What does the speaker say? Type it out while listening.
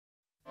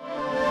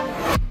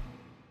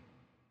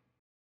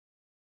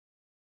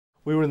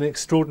We were in the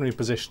extraordinary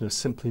position of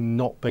simply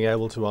not being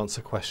able to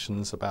answer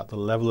questions about the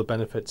level of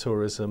benefit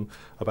tourism,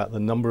 about the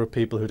number of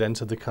people who'd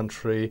entered the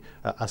country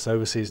as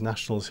overseas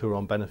nationals who are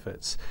on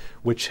benefits.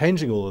 We're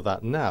changing all of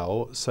that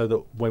now so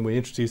that when we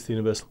introduce the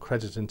universal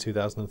credit in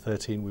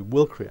 2013, we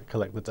will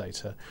collect the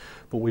data,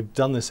 but we've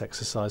done this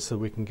exercise so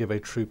we can give a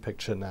true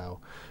picture now.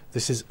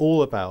 This is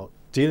all about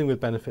dealing with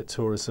benefit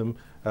tourism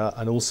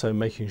and also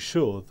making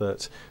sure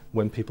that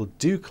when people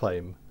do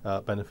claim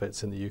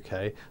benefits in the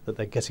UK, that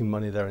they're getting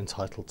money they're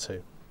entitled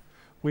to.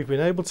 We've been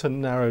able to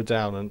narrow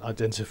down and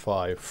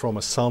identify from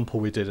a sample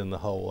we did in the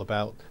whole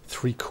about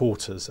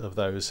 3/4 of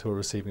those who are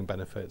receiving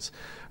benefits,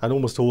 and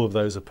almost all of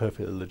those are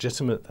perfectly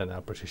legitimate. They're now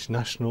British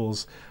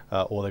nationals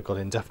or they've got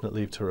indefinite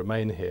leave to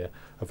remain here.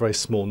 A very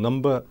small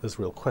number there's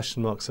real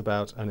question marks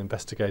about, and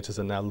investigators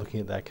are now looking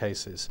at their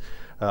cases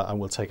and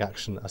will take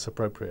action as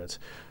appropriate.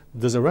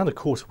 There's around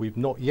 1/4 we've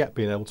not yet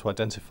been able to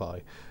identify.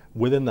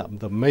 Within that,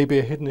 there may be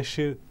a hidden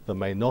issue, there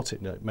may not.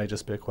 It may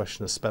just be a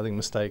question of spelling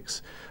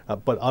mistakes.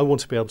 But I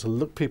want to be able to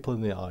look people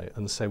in the eye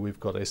and say we've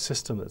got a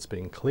system that's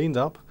being cleaned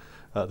up,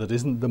 that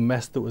isn't the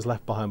mess that was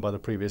left behind by the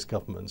previous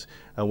government,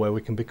 and where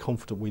we can be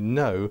confident we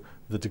know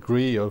the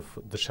degree of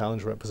the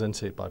challenge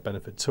represented by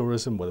benefit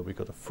tourism, whether we've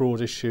got a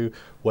fraud issue,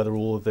 whether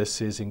all of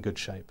this is in good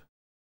shape.